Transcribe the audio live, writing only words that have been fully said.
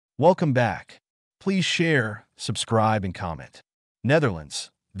Welcome back. Please share, subscribe, and comment. Netherlands,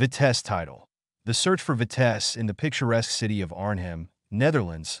 Vitesse title. The search for Vitesse in the picturesque city of Arnhem,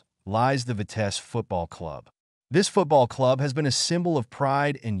 Netherlands, lies the Vitesse Football Club. This football club has been a symbol of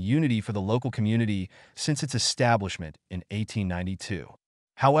pride and unity for the local community since its establishment in 1892.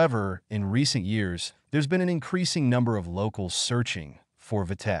 However, in recent years, there's been an increasing number of locals searching for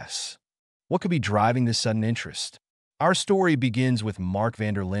Vitesse. What could be driving this sudden interest? Our story begins with Mark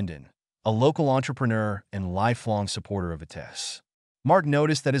van der Linden, a local entrepreneur and lifelong supporter of Vitesse. Mark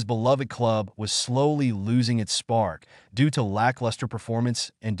noticed that his beloved club was slowly losing its spark due to lackluster performance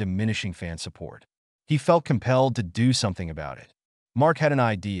and diminishing fan support. He felt compelled to do something about it. Mark had an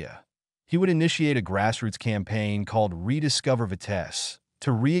idea. He would initiate a grassroots campaign called Rediscover Vitesse to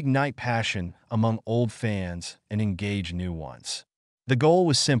reignite passion among old fans and engage new ones. The goal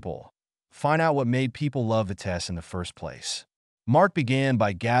was simple: find out what made people love Vitesse in the first place. Mark began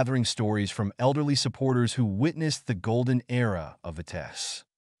by gathering stories from elderly supporters who witnessed the golden era of Vitesse.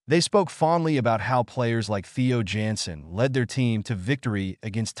 They spoke fondly about how players like Theo Jansen led their team to victory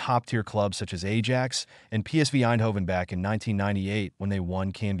against top-tier clubs such as Ajax and PSV Eindhoven back in 1998 when they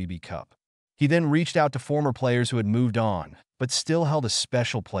won KNVB Cup. He then reached out to former players who had moved on, but still held a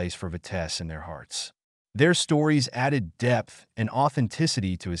special place for Vitesse in their hearts. Their stories added depth and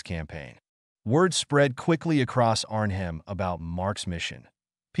authenticity to his campaign. Word spread quickly across Arnhem about Mark's mission.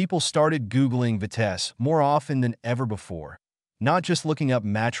 People started Googling Vitesse more often than ever before, not just looking up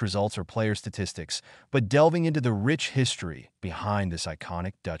match results or player statistics, but delving into the rich history behind this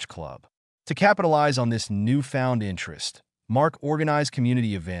iconic Dutch club. To capitalize on this newfound interest, Mark organized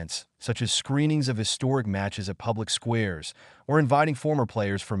community events, such as screenings of historic matches at public squares or inviting former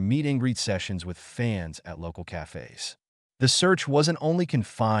players for meet-and-greet sessions with fans at local cafes. The search wasn't only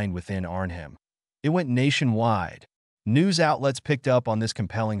confined within Arnhem. It went nationwide. News outlets picked up on this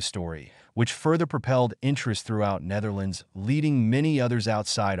compelling story, which further propelled interest throughout Netherlands, leading many others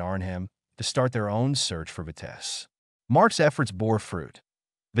outside Arnhem to start their own search for Vitesse. Mark's efforts bore fruit.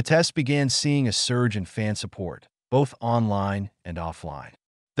 Vitesse began seeing a surge in fan support, both online and offline.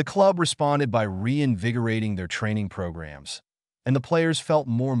 The club responded by reinvigorating their training programs, and the players felt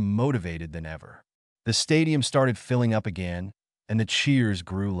more motivated than ever. The stadium started filling up again, and the cheers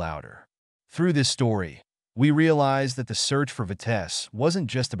grew louder. Through this story, we realized that the search for Vitesse wasn't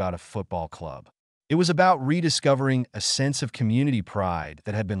just about a football club. It was about rediscovering a sense of community pride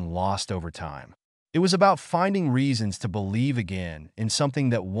that had been lost over time. It was about finding reasons to believe again in something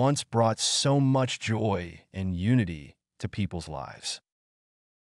that once brought so much joy and unity to people's lives.